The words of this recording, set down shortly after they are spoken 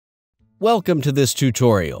Welcome to this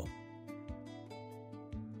tutorial.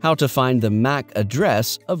 How to find the MAC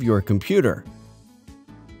address of your computer.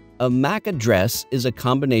 A MAC address is a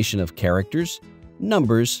combination of characters,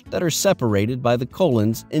 numbers that are separated by the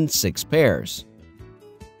colons in 6 pairs.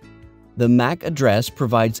 The MAC address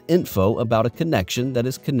provides info about a connection that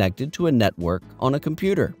is connected to a network on a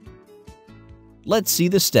computer. Let's see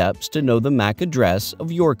the steps to know the MAC address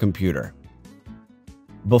of your computer.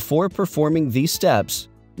 Before performing these steps,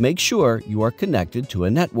 make sure you are connected to a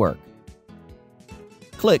network.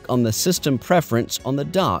 Click on the System Preference on the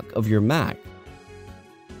dock of your Mac.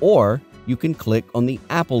 Or you can click on the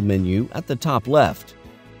Apple menu at the top left.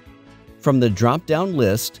 From the drop-down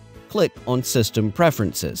list, click on System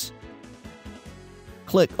Preferences.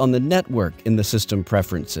 Click on the network in the System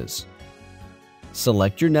Preferences.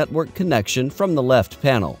 Select your network connection from the left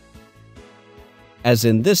panel. As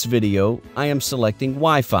in this video, I am selecting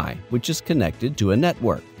Wi-Fi, which is connected to a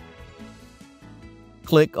network.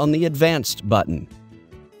 Click on the Advanced button.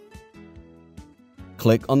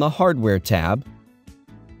 Click on the Hardware tab.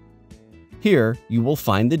 Here, you will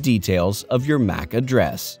find the details of your MAC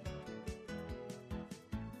address.